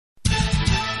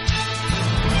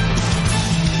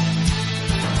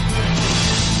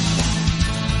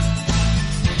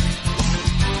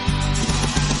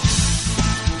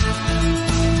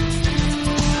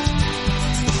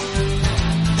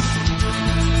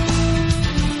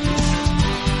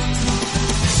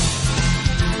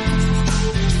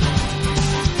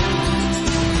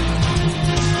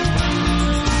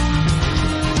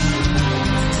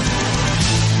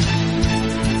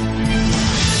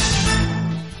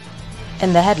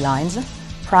In the headlines,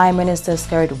 Prime Minister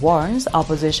Skerrit warns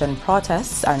opposition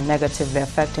protests are negatively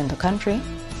affecting the country.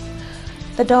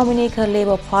 The Dominica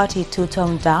Labour Party to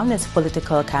tone down its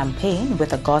political campaign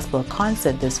with a gospel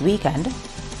concert this weekend.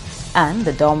 And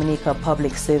the Dominica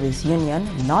Public Service Union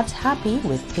not happy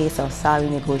with pace of salary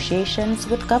negotiations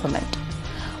with government.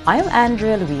 I am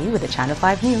Andrea Louis with the Channel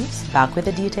 5 News. Back with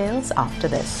the details after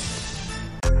this.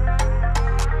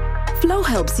 Flow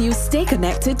helps you stay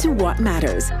connected to what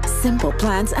matters. Simple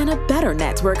plans and a better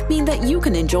network mean that you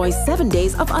can enjoy 7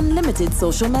 days of unlimited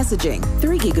social messaging,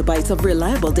 3 gigabytes of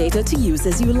reliable data to use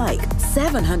as you like,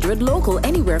 700 local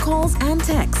anywhere calls and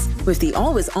texts with the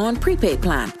always-on prepaid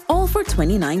plan, all for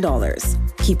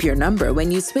 $29. Keep your number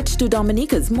when you switch to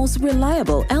Dominica's most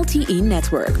reliable LTE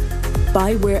network.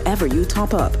 Buy wherever you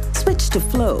top up. Switch to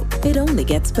Flow. It only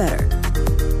gets better.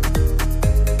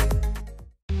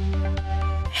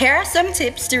 Here are some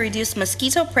tips to reduce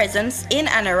mosquito presence in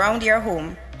and around your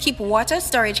home. Keep water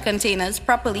storage containers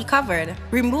properly covered.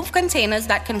 Remove containers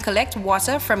that can collect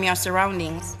water from your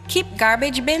surroundings. Keep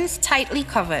garbage bins tightly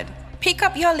covered. Pick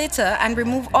up your litter and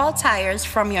remove all tires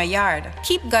from your yard.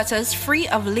 Keep gutters free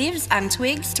of leaves and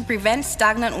twigs to prevent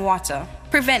stagnant water.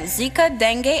 Prevent Zika,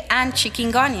 dengue, and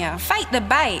chikungunya. Fight the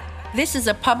bite. This is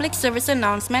a public service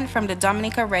announcement from the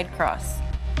Dominica Red Cross.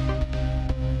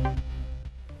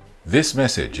 This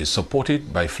message is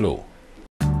supported by Flow.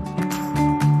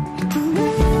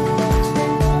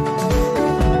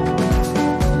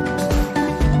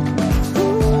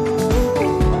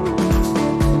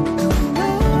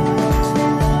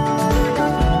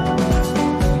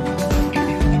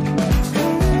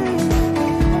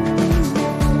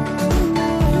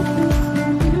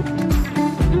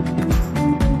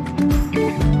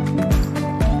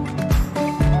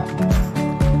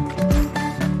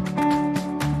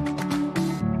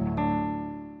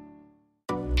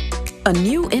 A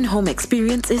new in-home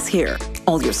experience is here.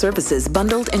 All your services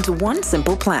bundled into one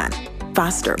simple plan.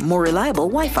 Faster, more reliable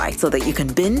Wi-Fi so that you can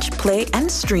binge, play, and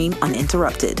stream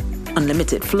uninterrupted.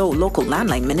 Unlimited Flow local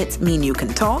landline minutes mean you can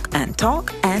talk and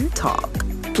talk and talk.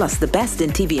 Plus the best in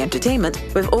TV entertainment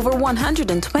with over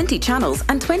 120 channels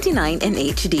and 29 in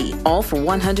HD. All for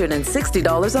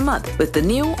 $160 a month with the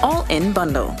new all-in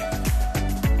bundle.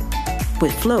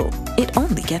 With Flow, it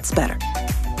only gets better.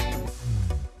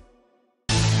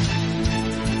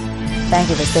 Thank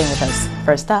you for staying with us.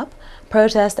 First up,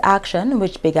 protest action,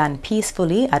 which began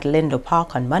peacefully at Lindo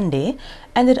Park on Monday,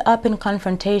 ended up in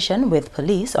confrontation with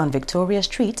police on Victoria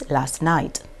Street last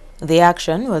night. The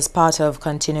action was part of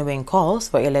continuing calls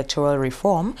for electoral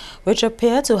reform, which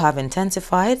appear to have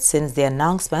intensified since the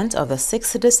announcement of the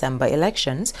 6th December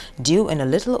elections due in a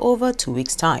little over 2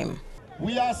 weeks' time.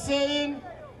 We are saying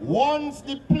once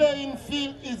the playing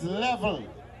field is level,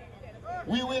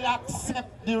 we will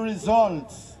accept the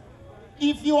results.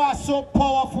 If you are so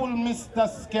powerful, Mr.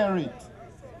 Skerrit,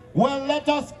 well, let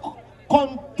us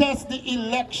contest the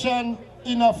election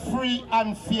in a free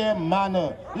and fair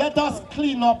manner. Let us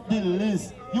clean up the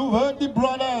list. You heard the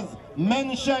brothers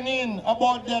mentioning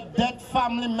about their dead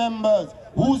family members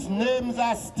whose names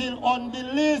are still on the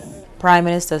list. Prime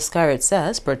Minister Skerrit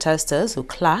says protesters who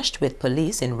clashed with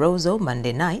police in Roseau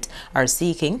Monday night are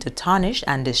seeking to tarnish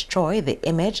and destroy the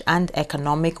image and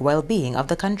economic well-being of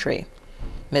the country.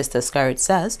 Mr. Skerrit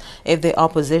says if the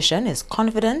opposition is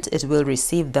confident it will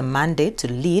receive the mandate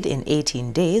to lead in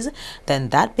 18 days, then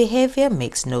that behavior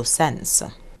makes no sense.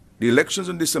 The elections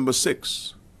on December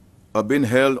 6 are being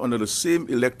held under the same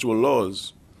electoral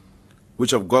laws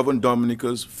which have governed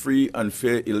Dominica's free and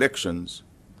fair elections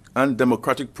and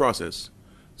democratic process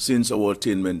since our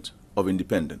attainment of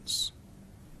independence.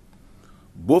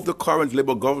 Both the current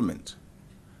Labour government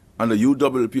and the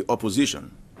UWP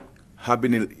opposition have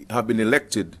been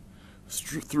elected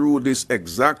through this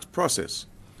exact process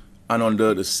and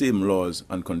under the same laws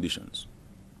and conditions.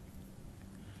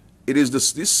 It is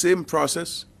this same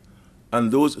process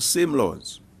and those same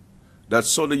laws that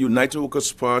saw the United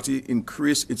Workers' Party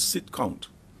increase its seat count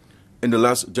in the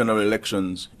last general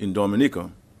elections in Dominica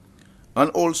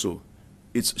and also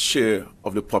its share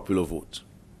of the popular vote.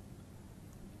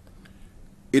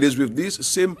 It is with this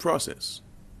same process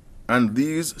and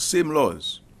these same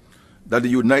laws that the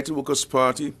United Workers'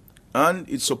 Party and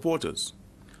its supporters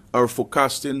are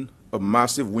forecasting a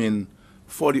massive win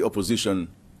for the opposition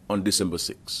on December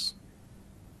 6.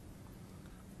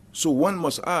 So one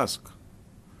must ask,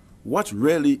 what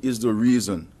really is the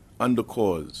reason and the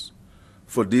cause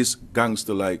for this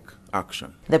gangster-like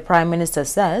action? The Prime Minister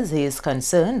says he is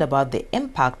concerned about the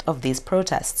impact of these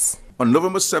protests. On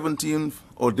November 17th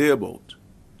or thereabout,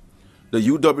 the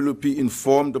UWP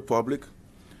informed the public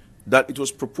that it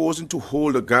was proposing to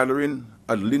hold a gathering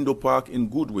at Lindo Park in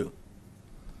Goodwill,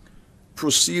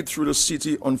 proceed through the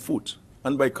city on foot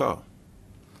and by car,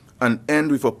 and end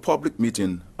with a public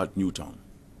meeting at Newtown.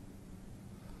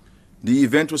 The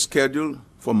event was scheduled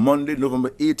for Monday,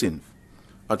 November 18th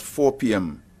at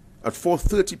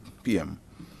 4:30 p.m.,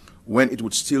 when it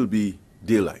would still be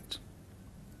daylight.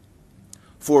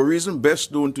 For a reason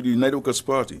best known to the United Workers'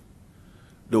 Party,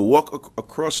 the walk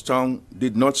across town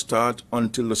did not start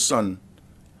until the sun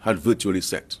had virtually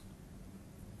set.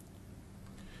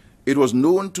 It was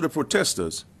known to the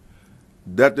protesters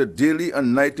that the daily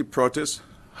and nightly protests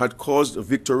had caused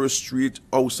Victoria Street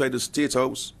outside the State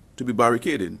House to be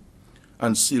barricaded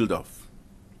and sealed off.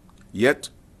 Yet,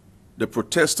 the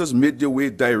protesters made their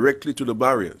way directly to the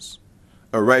barriers,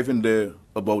 arriving there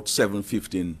about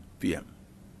 7:15 p.m.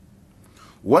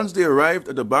 Once they arrived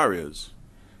at the barriers,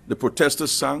 the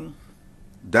protesters sang,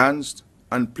 danced,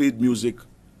 and played music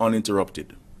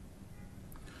uninterrupted.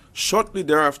 Shortly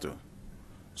thereafter,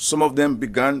 some of them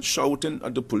began shouting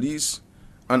at the police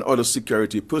and other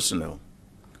security personnel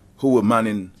who were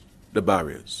manning the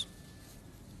barriers.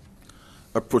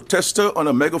 A protester on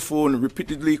a megaphone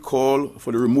repeatedly called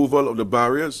for the removal of the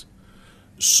barriers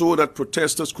so that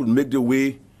protesters could make their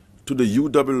way to the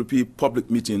UWP public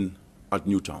meeting at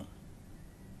Newtown.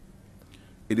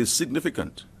 It is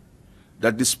significant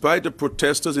that despite the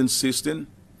protesters insisting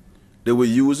they were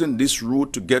using this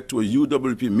route to get to a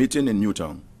UWP meeting in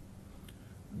Newtown,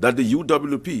 that the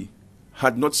UWP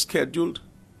had not scheduled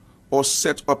or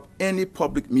set up any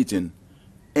public meeting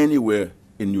anywhere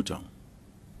in Newtown.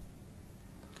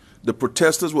 The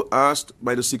protesters were asked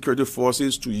by the security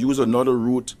forces to use another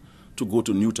route to go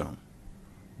to Newtown,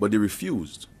 but they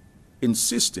refused,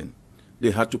 insisting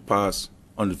they had to pass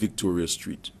on Victoria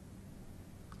Street.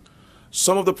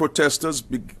 Some of the protesters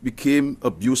became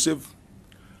abusive,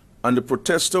 and the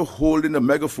protester holding a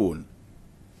megaphone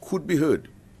could be heard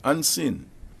and seen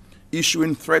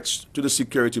issuing threats to the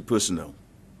security personnel,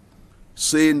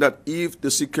 saying that if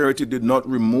the security did not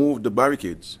remove the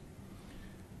barricades,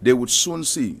 they would soon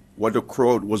see what the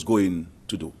crowd was going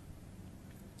to do.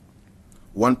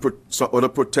 Some other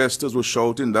protesters were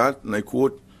shouting that, and I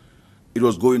quote, "It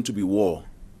was going to be war,"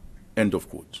 end of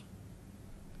quote.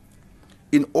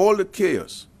 In all the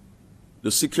chaos,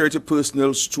 the security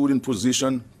personnel stood in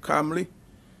position calmly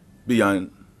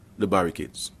behind the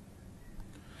barricades.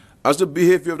 As the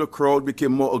behavior of the crowd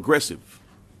became more aggressive,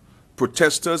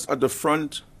 protesters at the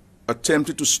front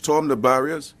attempted to storm the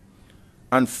barriers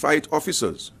and fight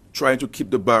officers trying to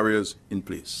keep the barriers in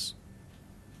place.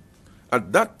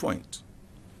 At that point,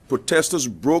 protesters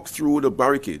broke through the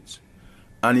barricades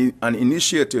and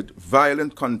initiated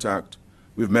violent contact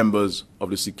with members of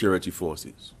the security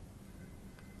forces.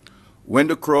 When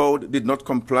the crowd did not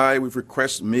comply with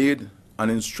requests made and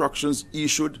instructions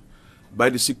issued by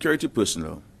the security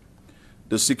personnel,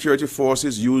 the security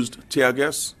forces used tear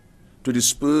gas to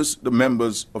disperse the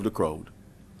members of the crowd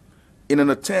in an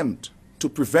attempt to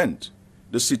prevent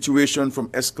the situation from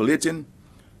escalating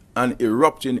and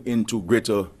erupting into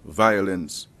greater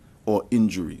violence or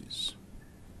injuries.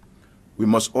 We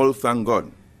must all thank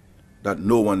God that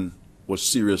no one was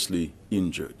seriously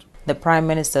injured. The Prime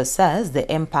Minister says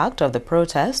the impact of the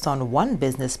protest on one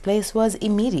business place was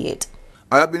immediate.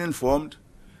 I have been informed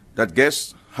that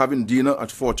guests having dinner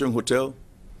at Fortune Hotel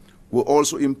were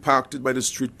also impacted by the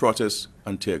street protests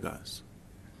and tear gas.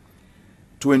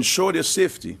 To ensure their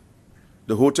safety,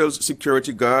 the hotel's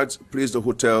security guards placed the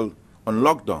hotel on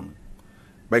lockdown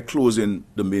by closing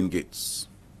the main gates.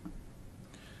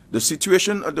 The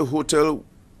situation at the hotel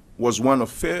was one of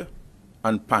fear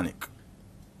and panic.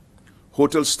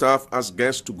 Hotel staff asked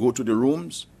guests to go to the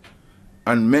rooms,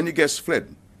 and many guests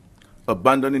fled,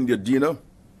 abandoning their dinner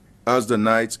as the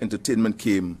night's entertainment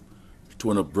came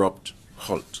to an abrupt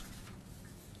halt.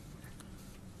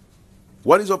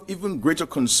 What is of even greater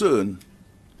concern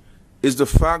is the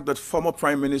fact that former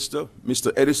Prime Minister,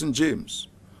 Mr. Edison James,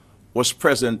 was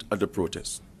present at the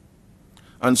protest.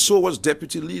 And so was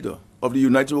Deputy Leader of the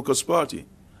United Workers' Party,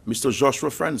 Mr.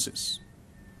 Joshua Francis,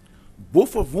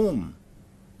 both of whom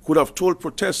could have told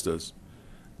protesters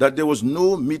that there was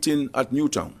no meeting at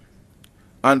Newtown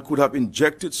and could have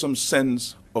injected some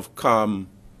sense of calm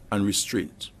and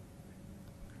restraint.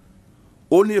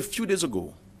 Only a few days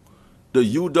ago, the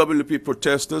UWP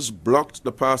protesters blocked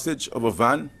the passage of a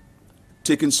van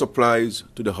taking supplies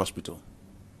to the hospital,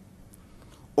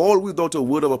 all without a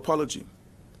word of apology,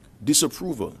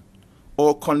 disapproval,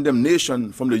 or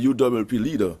condemnation from the UWP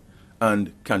leader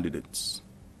and candidates.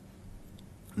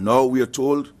 Now we are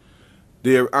told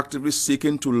they are actively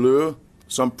seeking to lure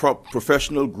some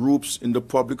professional groups in the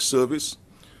public service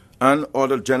and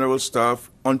other general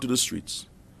staff onto the streets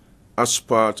as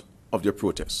part of their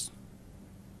protests.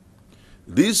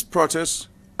 These protests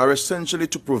are essentially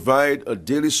to provide a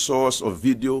daily source of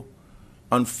video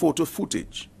and photo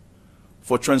footage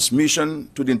for transmission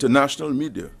to the international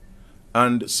media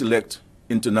and select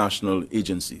international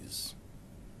agencies.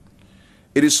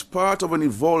 It is part of an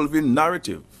evolving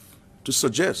narrative to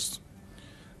suggest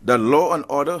that law and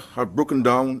order have broken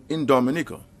down in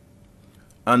Dominica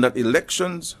and that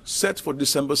elections set for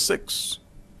December 6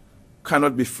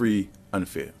 cannot be free and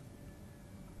fair.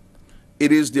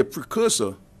 It is the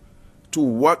precursor to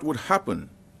what would happen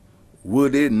were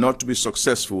they not to be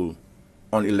successful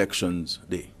on Elections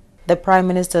Day. The Prime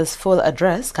Minister's full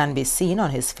address can be seen on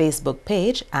his Facebook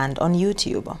page and on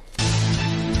YouTube.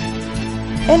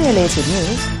 In related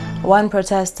news, one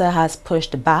protester has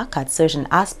pushed back at certain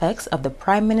aspects of the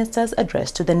Prime Minister's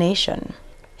address to the nation.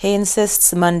 He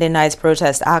insists Monday night's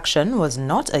protest action was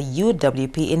not a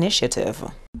UWP initiative.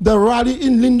 The rally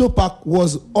in Lindo Park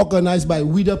was organized by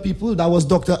We the People. That was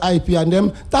Dr. IP and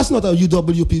them. That's not a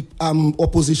UWP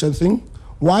opposition thing.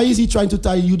 Why is he trying to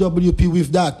tie UWP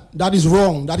with that? That is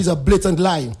wrong. That is a blatant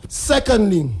lie.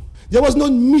 Secondly, there was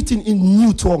no meeting in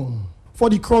Newtown for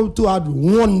the crowd to have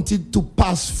wanted to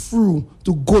pass through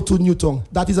to go to Newtown.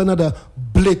 That is another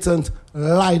blatant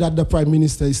lie that the Prime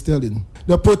Minister is telling.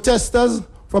 The protesters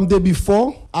from the day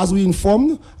before, as we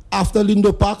informed, after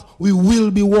Lindo Park, we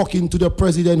will be walking to the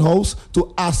President's house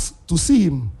to ask to see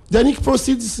him. Then he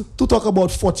proceeds to talk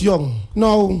about Fort Young.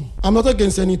 Now, I'm not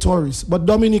against any tourists, but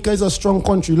Dominica is a strong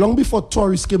country. Long before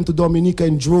tourists came to Dominica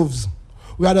in droves,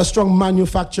 we had a strong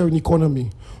manufacturing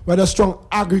economy. We had a strong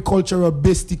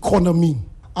agricultural-based economy.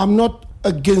 I'm not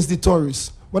against the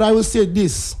tourists, but I will say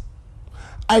this.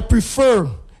 I prefer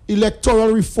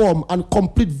electoral reform and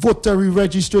complete voter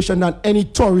registration than any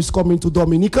tourists coming to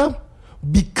Dominica,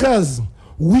 because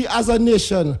we as a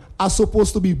nation are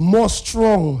supposed to be more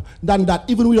strong than that,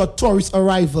 even with our tourist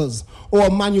arrivals.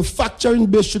 Our manufacturing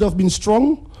base should have been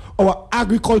strong. Our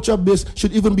agriculture base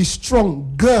should even be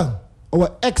stronger.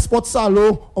 Our exports are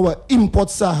low, our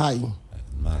imports are high.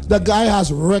 The guy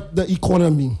has wrecked the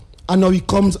economy, and now he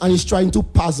comes and he's trying to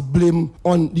pass blame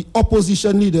on the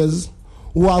opposition leaders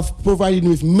who have provided him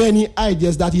with many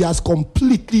ideas that he has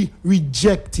completely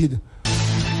rejected.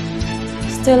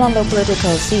 Still on the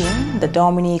political scene, the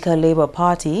Dominica Labour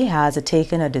Party has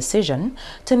taken a decision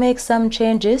to make some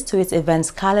changes to its events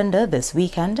calendar this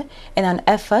weekend in an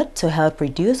effort to help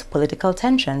reduce political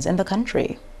tensions in the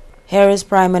country. Here is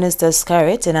Prime Minister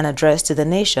Skerrit in an address to the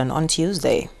nation on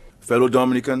Tuesday. Fellow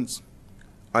Dominicans,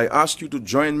 I ask you to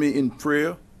join me in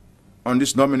prayer on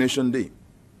this nomination day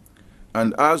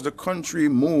and as the country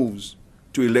moves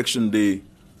to Election Day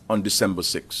on December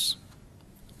 6.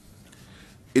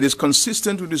 It is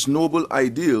consistent with this noble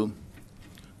ideal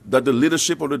that the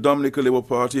leadership of the Dominica Labour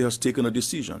Party has taken a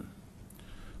decision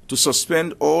to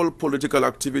suspend all political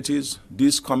activities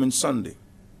this coming Sunday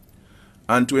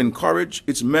and to encourage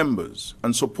its members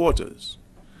and supporters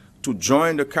to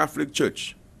join the Catholic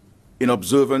Church in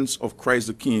observance of Christ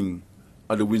the King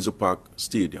at the Windsor Park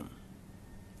Stadium.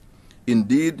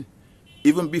 Indeed,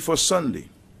 even before Sunday,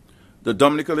 the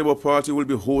Dominica Labour Party will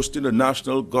be hosting the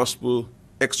National Gospel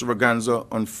Extravaganza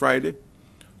on Friday,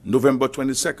 November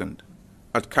 22nd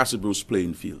at Cassibruce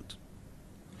Playing Field.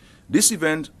 This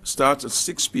event starts at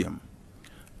 6 p.m.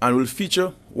 and will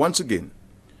feature, once again,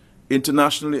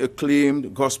 internationally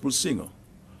acclaimed gospel singer,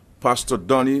 Pastor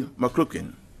Donnie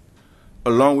McCluckin,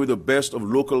 along with the best of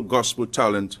local gospel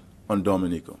talent on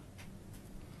Dominica.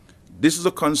 This is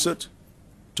a concert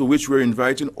to which we're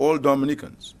inviting all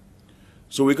Dominicans,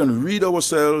 so we can rid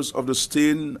ourselves of the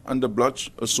stain and the blotch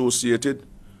associated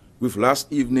with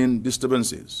last evening's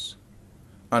disturbances,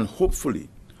 and hopefully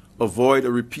avoid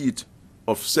a repeat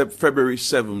of February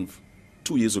 7th,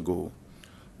 2 years ago,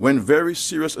 when very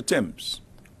serious attempts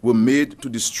were made to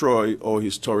destroy our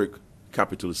historic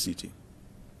capital city.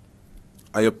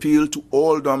 I appeal to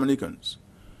all Dominicans,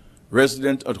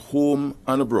 resident at home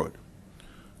and abroad,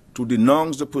 to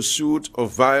denounce the pursuit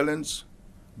of violence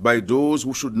by those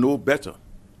who should know better,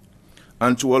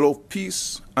 and to allow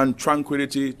peace and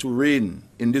tranquility to reign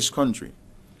in this country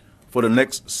for the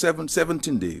next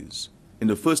 17 days in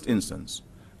the first instance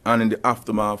and in the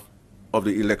aftermath of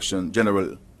the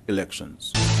general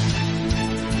elections.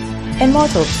 In more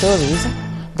top stories,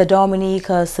 the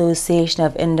Dominica Association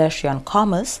of Industry and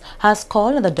Commerce has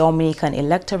called on the Dominican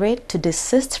electorate to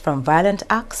desist from violent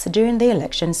acts during the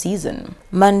election season.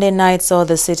 Monday night saw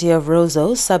the city of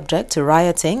Roseau subject to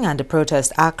rioting and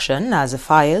protest action as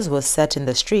fires were set in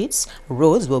the streets,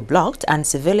 roads were blocked, and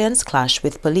civilians clashed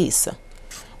with police.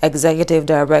 Executive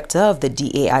Director of the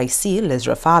DAIC,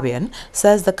 Lizra Fabian,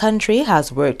 says the country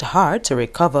has worked hard to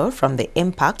recover from the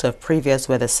impact of previous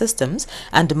weather systems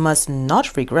and must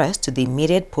not regress to the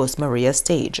immediate post-Maria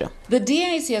stage. The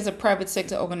DAIC, as a private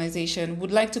sector organization,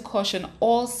 would like to caution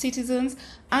all citizens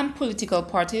and political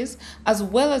parties, as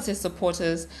well as their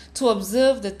supporters, to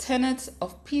observe the tenets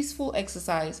of peaceful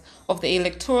exercise of the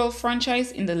electoral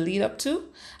franchise in the lead-up to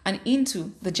and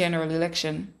into the general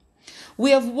election.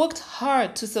 We have worked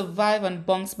hard to survive and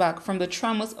bounce back from the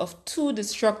traumas of 2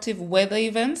 destructive weather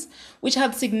events, which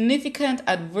had significant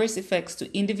adverse effects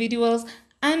to individuals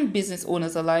and business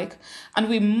owners alike, and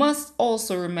we must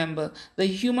also remember the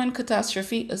human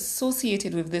catastrophe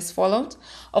associated with this fallout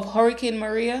of Hurricane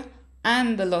Maria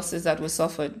and the losses that were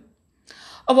suffered.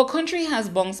 Our country has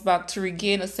bounced back to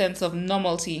regain a sense of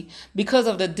normality because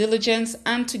of the diligence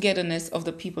and togetherness of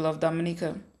the people of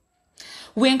Dominica.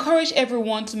 We encourage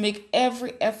everyone to make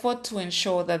every effort to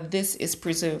ensure that this is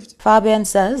preserved. Fabian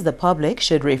says the public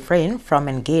should refrain from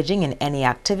engaging in any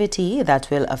activity that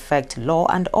will affect law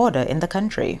and order in the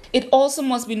country. It also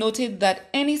must be noted that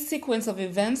any sequence of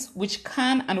events which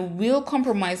can and will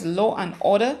compromise law and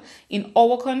order in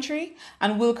our country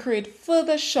and will create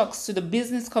further shocks to the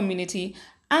business community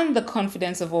and the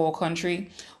confidence of our country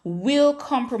will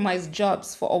compromise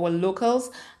jobs for our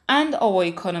locals and our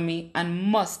economy and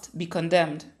must be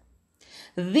condemned.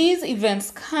 These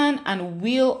events can and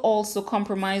will also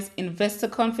compromise investor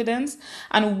confidence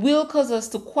and will cause us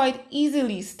to quite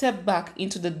easily step back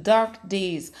into the dark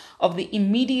days of the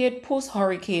immediate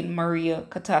post-Hurricane Maria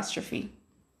catastrophe.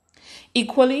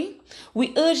 Equally,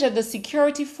 we urge that the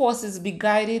security forces be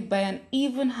guided by an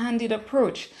even-handed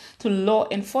approach to law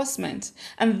enforcement,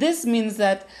 and this means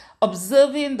that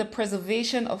observing the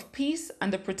preservation of peace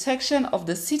and the protection of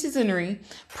the citizenry,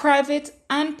 private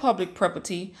and public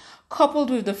property, coupled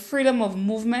with the freedom of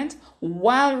movement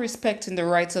while respecting the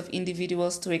rights of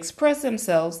individuals to express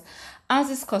themselves, as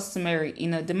is customary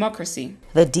in a democracy.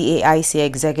 The DAIC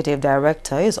Executive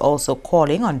Director is also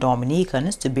calling on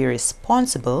Dominicans to be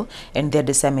responsible in their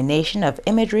dissemination of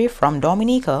imagery from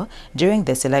Dominica during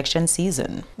this election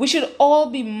season. We should all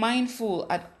be mindful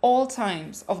at all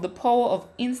times of the power of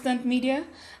instant media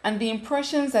and the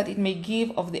impressions that it may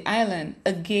give of the island,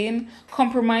 again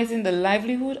compromising the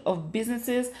livelihood of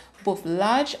businesses both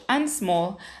large and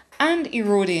small and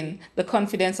eroding the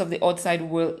confidence of the outside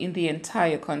world in the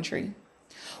entire country.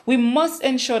 We must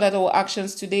ensure that our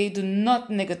actions today do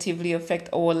not negatively affect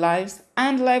our lives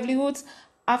and livelihoods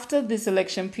after this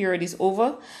election period is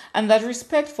over, and that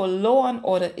respect for law and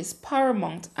order is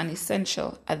paramount and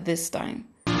essential at this time.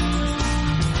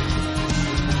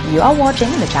 You are watching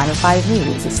the Channel 5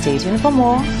 News. Stay tuned for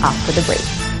more after the break.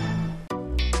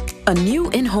 A new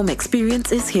in-home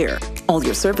experience is here. All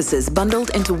your services bundled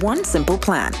into one simple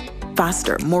plan.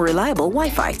 Faster, more reliable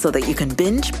Wi-Fi so that you can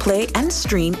binge, play, and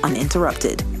stream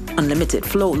uninterrupted. Unlimited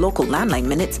Flow local landline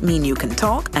minutes mean you can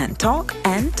talk and talk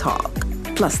and talk.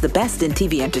 Plus the best in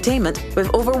TV entertainment with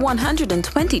over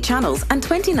 120 channels and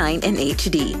 29 in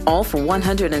HD. All for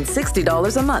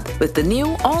 $160 a month with the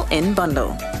new all-in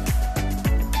bundle.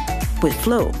 With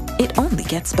Flow, it only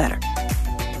gets better.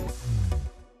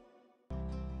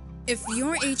 If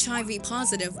you're HIV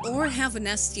positive or have an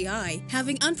STI,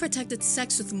 having unprotected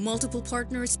sex with multiple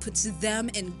partners puts them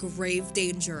in grave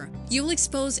danger. You'll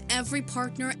expose every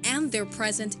partner and their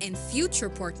present and future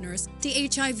partners to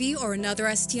HIV or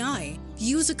another STI.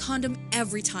 Use a condom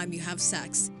every time you have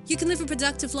sex. You can live a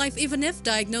productive life even if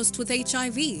diagnosed with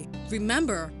HIV.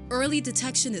 Remember, early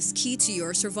detection is key to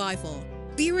your survival.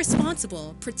 Be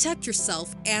responsible, protect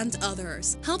yourself and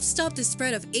others. Help stop the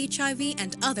spread of HIV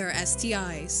and other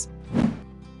STIs.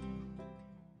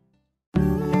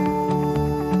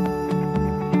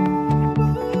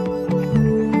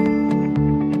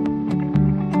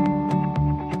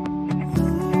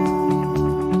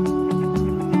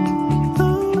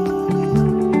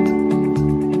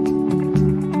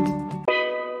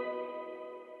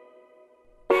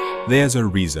 There's a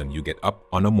reason you get up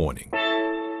on a morning.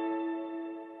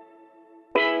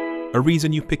 A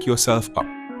reason you pick yourself up,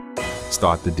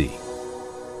 start the day.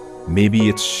 Maybe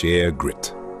it's sheer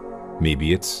grit.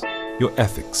 Maybe it's your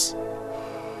ethics.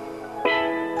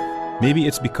 Maybe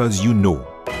it's because you know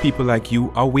people like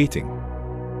you are waiting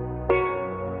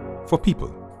for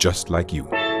people just like you.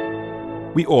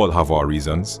 We all have our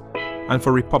reasons, and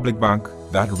for Republic Bank,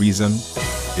 that reason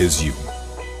is you.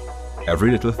 Every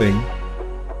little thing,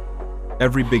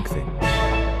 every big thing.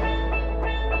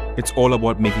 It's all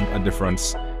about making a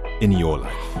difference in your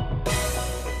life.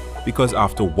 Because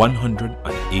after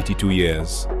 182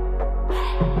 years,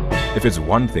 if it's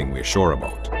one thing we're sure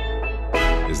about,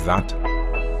 is that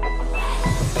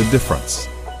The difference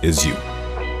is you.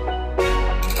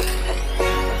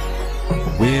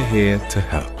 We're here to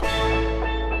help.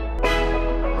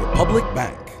 Republic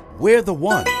Bank. We're the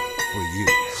one for you.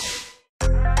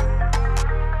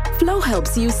 Flow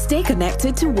helps you stay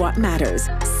connected to what matters.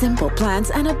 Simple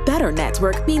plans and a better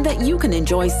network mean that you can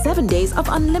enjoy 7 days of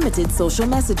unlimited social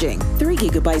messaging, 3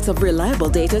 gigabytes of reliable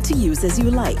data to use as you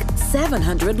like,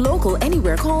 700 local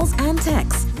anywhere calls and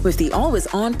texts, with the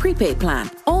always-on prepaid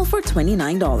plan, all for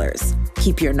 $29.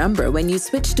 Keep your number when you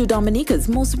switch to Dominica's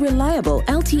most reliable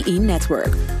LTE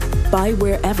network. Buy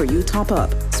wherever you top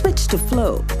up. Switch to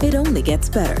Flow. It only gets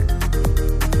better.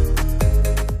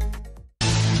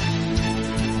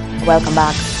 Welcome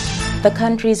back. The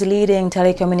country's leading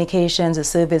telecommunications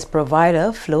service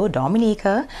provider, Flow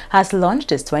Dominica, has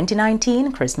launched its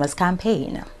 2019 Christmas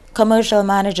campaign. Commercial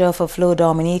manager for Flow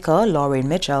Dominica, Lauren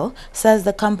Mitchell, says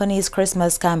the company's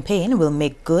Christmas campaign will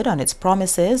make good on its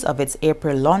promises of its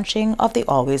April launching of the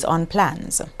Always On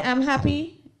plans. I'm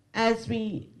happy as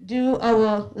we do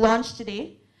our launch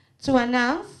today to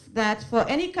announce that for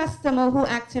any customer who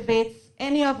activates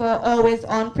any of our Always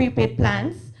On prepaid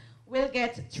plans, will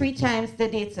get 3 times the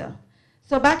data.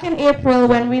 So back in April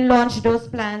when we launched those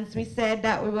plans, we said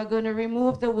that we were going to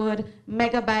remove the word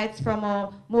megabytes from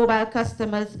our mobile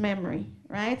customers' memory,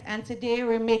 right? And today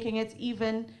we're making it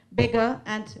even bigger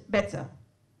and better.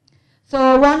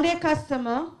 So a one-day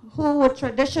customer who would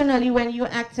traditionally, when you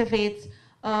activate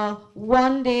a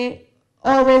one-day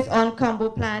always-on combo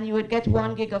plan, you would get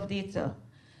 1 gig of data.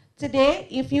 Today,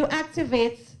 if you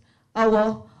activate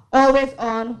our Always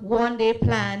On 1-day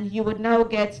plan, you would now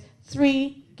get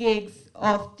 3 gigs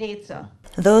of data.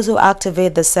 Those who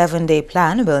activate the 7-day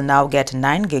plan will now get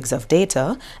 9 gigs of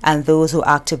data, and those who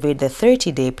activate the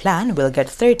 30-day plan will get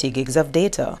 30 gigs of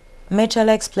data. Mitchell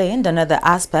explained another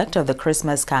aspect of the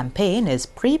Christmas campaign is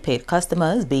prepaid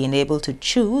customers being able to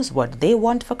choose what they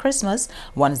want for Christmas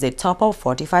once they top up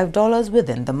 $45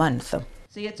 within the month.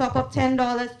 So you top up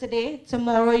 $10 today,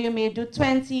 tomorrow you may do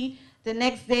 $20, the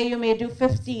next day you may do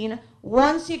 $15.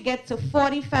 Once you get to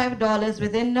 $45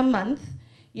 within the month,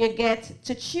 you get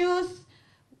to choose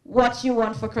what you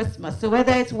want for Christmas. So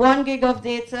whether it's 1 gig of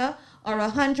data or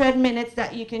 100 minutes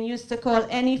that you can use to call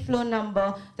any Flow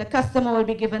number, the customer will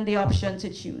be given the option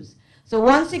to choose. So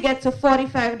once you get to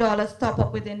 $45 top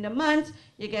up within the month,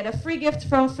 you get a free gift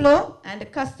from Flow, and the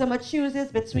customer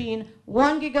chooses between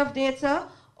 1 gig of data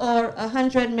or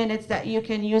 100 minutes that you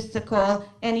can use to call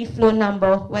any Flow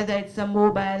number, whether it's a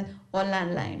mobile or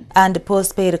landline. And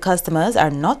postpaid customers are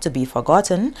not to be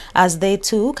forgotten, as they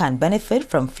too can benefit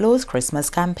from Flow's Christmas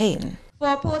campaign.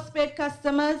 For postpaid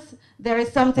customers, there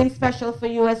is something special for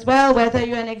you as well, whether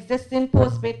you're an existing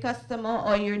postpaid customer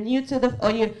or you're new to or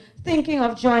you're thinking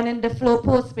of joining the Flow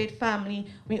postpaid family.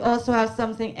 We also have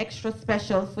something extra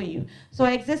special for you. So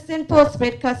existing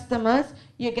postpaid customers,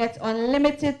 you get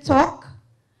unlimited talk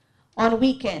on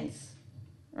weekends,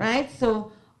 right?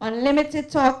 So unlimited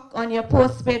talk on your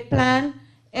postpaid plan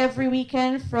every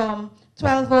weekend from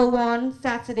 12:01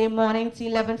 Saturday morning to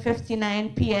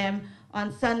 11:59 p.m.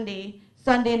 on Sunday.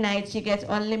 Sunday nights you get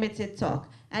unlimited talk.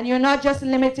 And you're not just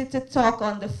limited to talk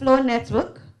on the Flow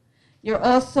network, you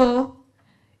also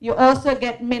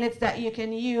get minutes that you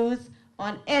can use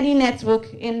on any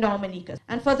network in Dominica.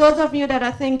 And for those of you that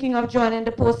are thinking of joining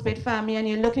the postpaid family and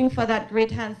you're looking for that great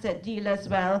handset deal as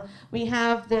well, we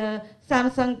have the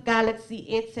Samsung Galaxy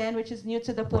A10, which is new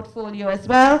to the portfolio as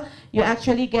well. You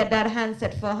actually get that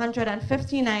handset for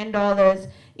 $159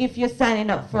 if you're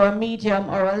signing up for a medium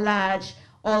or a large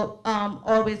or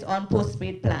always on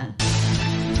postpaid plan.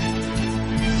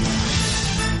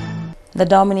 The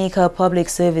Dominica Public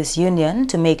Service Union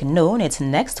to make known its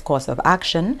next course of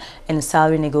action in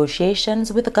salary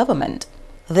negotiations with the government.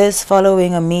 This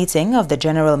following a meeting of the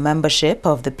general membership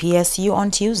of the PSU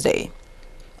on Tuesday.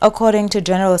 According to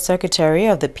General Secretary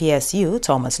of the PSU,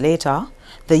 Thomas Later,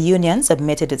 the union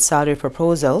submitted its salary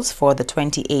proposals for the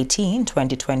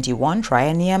 2018-2021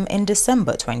 triennium in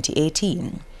December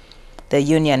 2018. The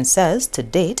union says, to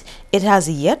date, it has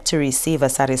yet to receive a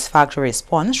satisfactory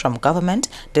response from government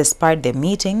despite their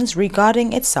meetings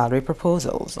regarding its salary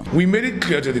proposals. We made it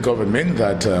clear to the government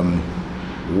that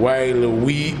while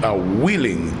we are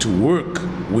willing to work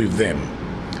with them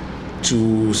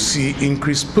to see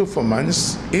increased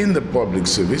performance in the public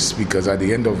service, because at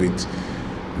the end of it,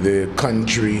 the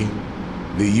country,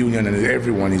 the union, and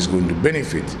everyone is going to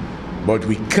benefit, but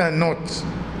we cannot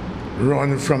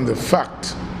run from the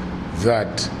fact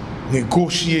that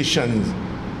negotiation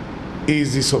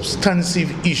is the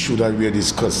substantive issue that we are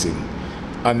discussing,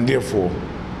 and therefore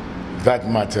that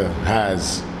matter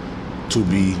has to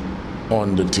be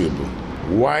on the table.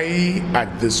 why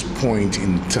at this point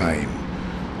in time,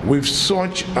 with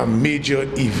such a major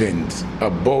event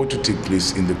about to take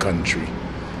place in the country,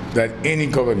 that any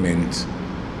government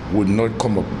would not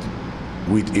come up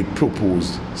with a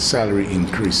proposed salary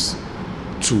increase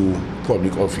to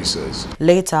public officers.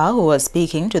 Later, who was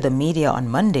speaking to the media on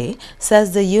Monday,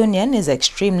 says the union is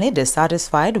extremely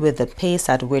dissatisfied with the pace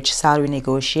at which salary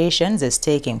negotiations is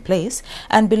taking place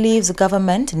and believes the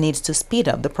government needs to speed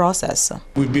up the process.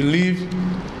 We believe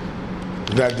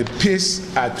that the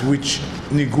pace at which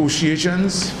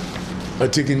negotiations are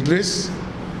taking place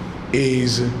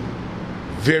is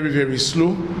very, very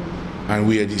slow, and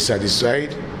we are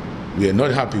dissatisfied. We are not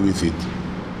happy with it.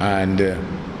 And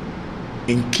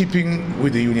in keeping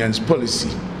with the union's policy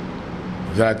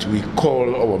that we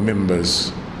call our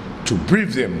members to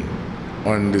brief them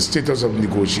on the status of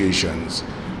negotiations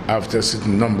after a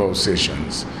certain number of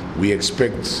sessions, we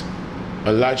expect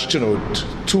a large turnout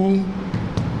to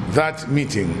that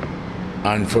meeting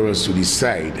and for us to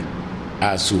decide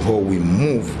as to how we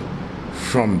move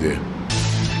from there.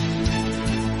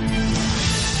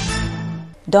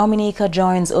 Dominica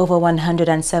joins over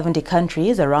 170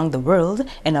 countries around the world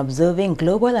in observing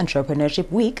Global Entrepreneurship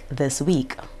Week this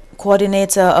week.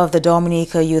 Coordinator of the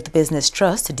Dominica Youth Business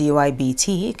Trust,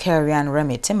 DYBT, Carrie-Ann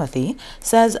Remy Timothy,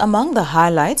 says among the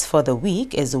highlights for the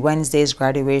week is Wednesday's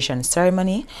graduation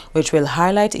ceremony, which will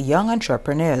highlight young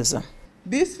entrepreneurs.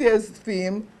 This year's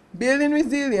theme, Building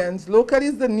Resilience, Local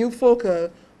is the New Focal,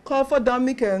 call for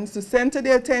Dominicans to center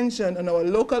their attention on our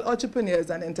local entrepreneurs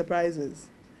and enterprises.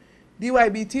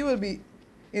 DYBT will be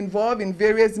involved in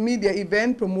various media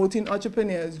events promoting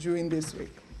entrepreneurs during this week.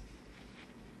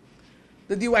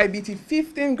 The DYBT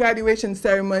 15th graduation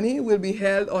ceremony will be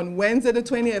held on Wednesday the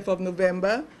 20th of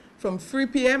November from 3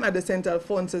 p.m. at the St.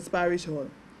 Alphonsus Parish Hall.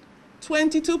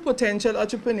 22 potential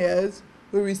entrepreneurs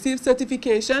will receive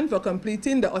certification for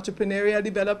completing the Entrepreneurial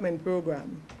Development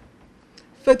Program.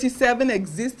 37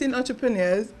 existing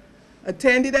entrepreneurs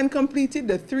attended and completed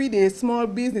the 3-day Small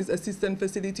Business Assistant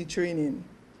Facility training.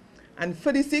 And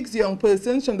 46 young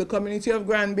persons from the community of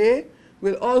Grand Bay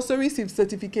will also receive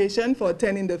certification for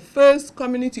attending the first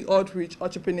Community Outreach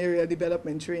Entrepreneurial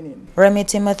Development Training. Remy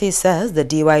Timothy says the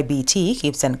DYBT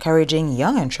keeps encouraging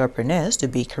young entrepreneurs to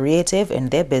be creative in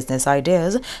their business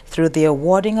ideas through the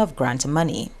awarding of grant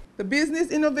money. The Business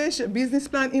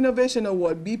Plan Innovation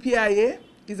Award, BPIA,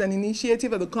 is an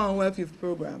initiative of the Commonwealth Youth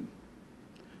Program,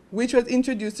 which was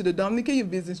introduced to the Dominica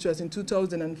Youth Business Trust in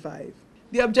 2005.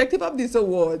 The objective of this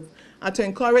award are to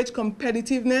encourage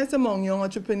competitiveness among young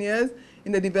entrepreneurs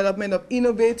in the development of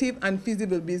innovative and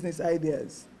feasible business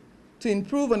ideas, to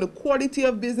improve on the quality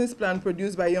of business plan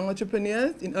produced by young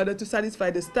entrepreneurs in order to satisfy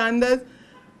the standards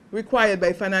required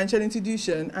by financial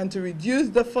institutions, and to reduce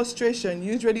the frustration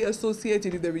usually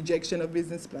associated with the rejection of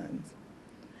business plans.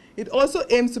 It also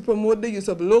aims to promote the use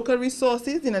of local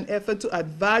resources in an effort to add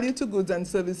value to goods and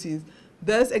services,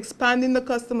 thus expanding the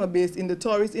customer base in the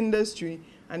tourist industry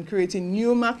and creating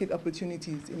new market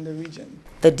opportunities in the region.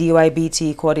 The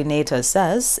DYBT coordinator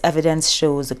says evidence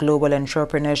shows Global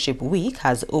Entrepreneurship Week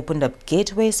has opened up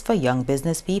gateways for young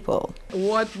business people.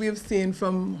 What we've seen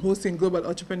from hosting Global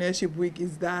Entrepreneurship Week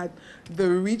is that the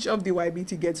reach of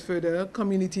DYBT gets further.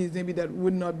 Communities maybe that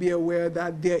would not be aware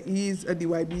that there is a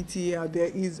DYBT or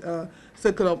there is a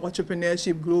Circle of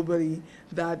Entrepreneurship globally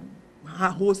that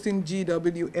hosting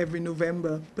GW every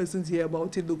November. Persons hear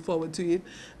about it, look forward to it.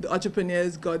 The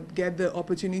entrepreneurs get the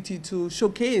opportunity to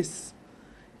showcase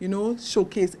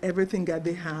everything that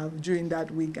they have during that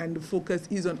week, and the focus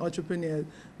is on entrepreneurs.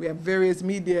 We have various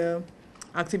media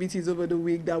activities over the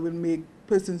week that will make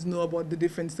persons know about the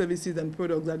different services and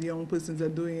products that young persons are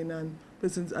doing, and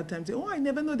persons at times say, oh, I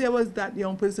never know there was that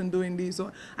young person doing this,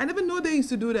 or I never know they used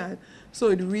to do that. So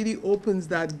it really opens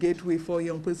that gateway for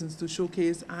young persons to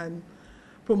showcase and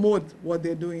promote what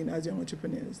they're doing as young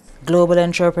entrepreneurs. Global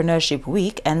Entrepreneurship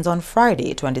Week ends on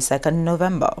Friday, 22nd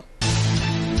November.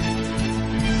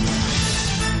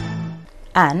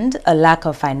 And a lack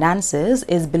of finances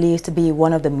is believed to be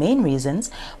one of the main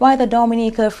reasons why the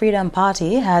Dominica Freedom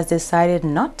Party has decided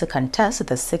not to contest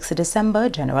the 6th December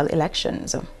general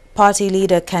elections. Party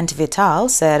leader Kent Vital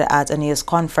said at a news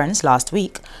conference last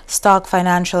week, stark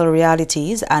financial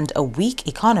realities and a weak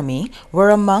economy were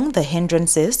among the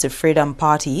hindrances to Freedom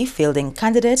Party fielding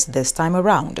candidates this time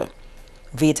around.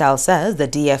 Vital says the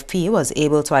DFP was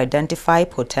able to identify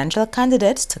potential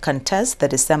candidates to contest the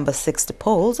December 6th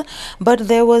polls, but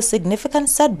there were significant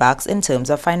setbacks in terms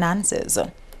of finances.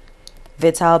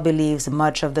 Vital believes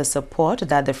much of the support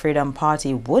that the Freedom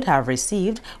Party would have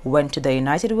received went to the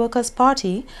United Workers'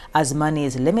 Party, as money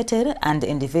is limited and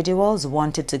individuals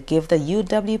wanted to give the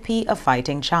UWP a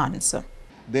fighting chance.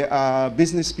 There are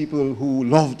business people who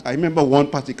loved, I remember one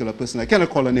particular person, I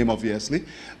cannot call her name obviously,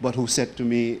 but who said to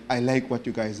me, I like what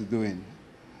you guys are doing.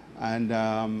 And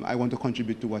I want to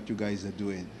contribute to what you guys are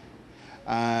doing.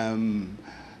 And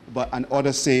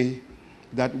others say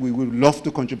that we would love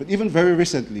to contribute. Even very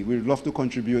recently, we would love to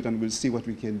contribute and we'll see what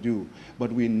we can do.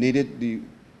 But we needed the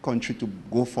country to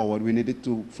go forward. We needed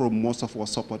to throw most of our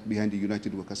support behind the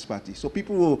United Workers' Party. So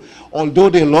people were, although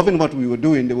they're loving what we were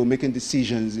doing, they were making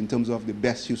decisions in terms of the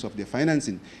best use of their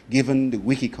financing, given the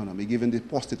weak economy, given the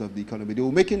poor state of the economy. They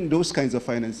were making those kinds of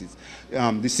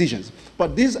decisions.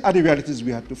 But these are the realities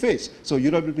we had to face. So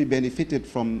UWP benefited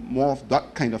from more of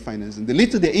that kind of financing. The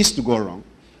little there is to go wrong,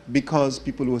 because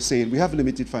people were saying, we have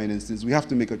limited finances, we have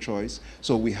to make a choice,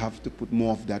 so we have to put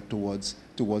more of that towards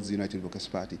the United Workers'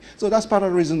 Party. So that's part of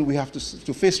the reason we have to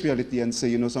face reality and say,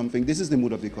 you know something, this is the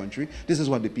mood of the country, this is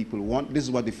what the people want, this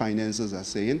is what the financiers are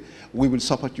saying. We will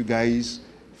support you guys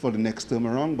for the next term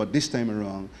around, but this time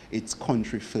around, it's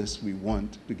country first. We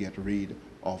want to get rid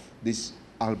of this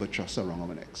albatross around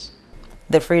our necks.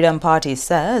 The Freedom Party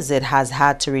says it has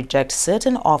had to reject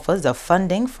certain offers of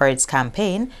funding for its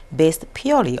campaign based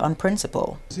purely on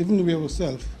principle. Even we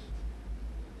ourselves,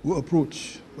 we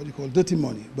approach what you call dirty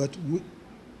money, but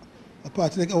a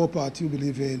party like our party, we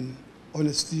believe in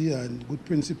honesty and good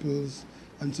principles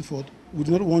and so forth. We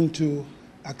do not want to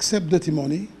accept dirty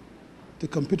money, to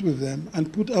compete with them,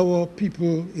 and put our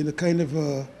people in a kind of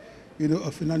a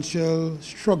financial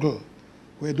struggle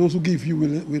where those who give you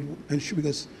will ensure,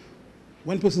 because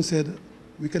one person said,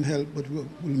 we can help, but we'll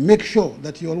make sure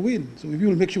that you all win. So if you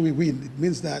will make sure we win, it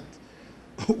means that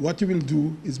what you will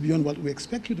do is beyond what we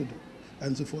expect you to do,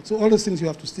 and so forth. So all those things you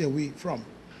have to stay away from,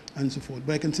 and so forth.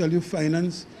 But I can tell you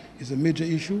finance is a major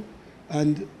issue.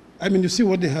 And I mean, you see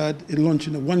what they had in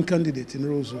launching one candidate in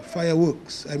Roseau,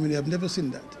 fireworks. I mean, I've never seen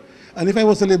that. And if I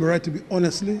was a Labour, to be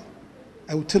honestly,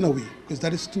 I would turn away, because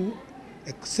that is too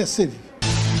excessive.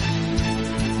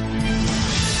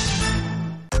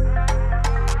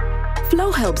 Flow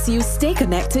helps you stay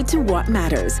connected to what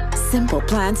matters. Simple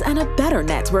plans and a better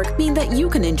network mean that you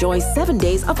can enjoy 7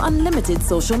 days of unlimited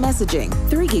social messaging,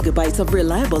 3 gigabytes of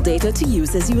reliable data to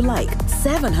use as you like,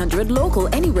 700 local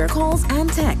anywhere calls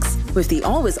and texts, with the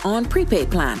always-on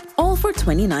prepaid plan, all for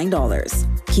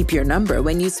 $29. Keep your number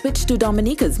when you switch to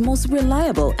Dominica's most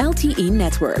reliable LTE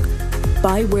network.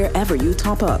 Buy wherever you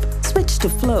top up. Switch to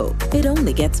Flow. It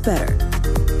only gets better.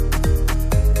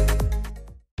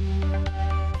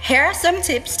 Here are some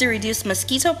tips to reduce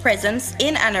mosquito presence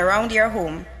in and around your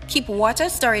home. Keep water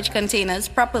storage containers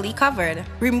properly covered.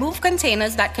 Remove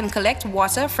containers that can collect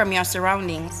water from your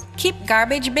surroundings. Keep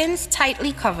garbage bins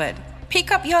tightly covered.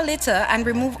 Pick up your litter and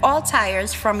remove all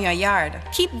tires from your yard.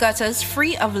 Keep gutters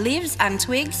free of leaves and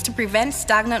twigs to prevent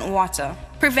stagnant water.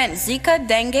 Prevent Zika,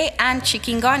 dengue, and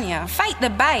chikungunya. Fight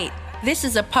the bite. This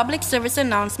is a public service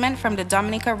announcement from the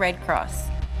Dominica Red Cross.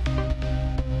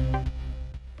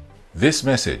 This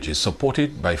message is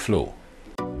supported by Flow.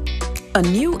 A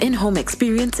new in-home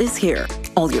experience is here.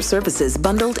 All your services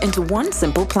bundled into one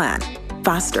simple plan.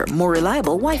 Faster, more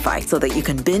reliable Wi-Fi so that you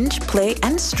can binge, play,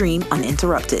 and stream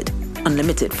uninterrupted.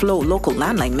 Unlimited Flow local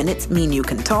landline minutes mean you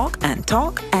can talk and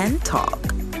talk and talk.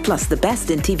 Plus the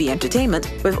best in TV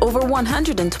entertainment with over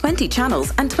 120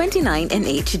 channels and 29 in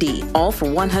HD. All for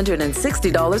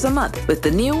 $160 a month with the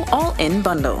new all-in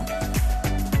bundle.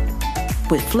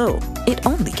 With Flow, it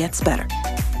only gets better.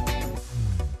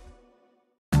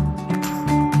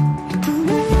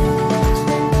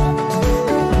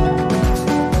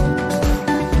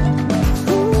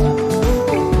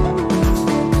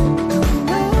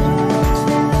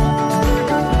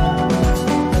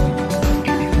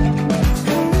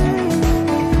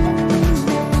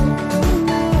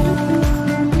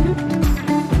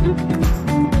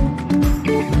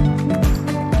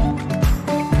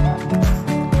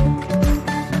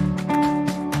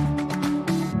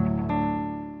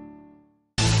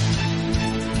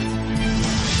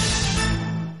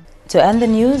 To end the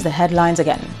news, the headlines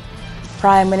again.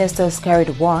 Prime Minister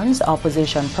Skerrit warns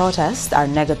opposition protests are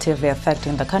negatively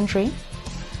affecting the country.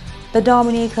 The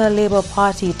Dominica Labour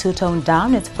Party to tone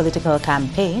down its political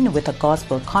campaign with a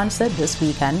gospel concert this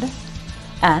weekend.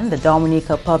 And the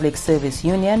Dominica Public Service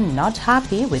Union not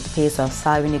happy with pace of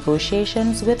salary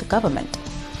negotiations with government.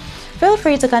 Feel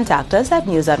free to contact us at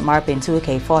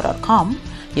news@marpin2k4.com.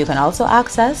 You can also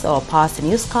access our past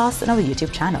newscasts on our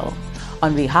YouTube channel.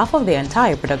 On behalf of the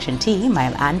entire production team, I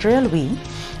am Andrea Louis,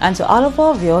 and to all of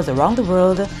our viewers around the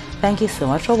world, thank you so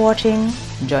much for watching.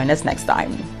 Join us next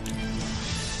time.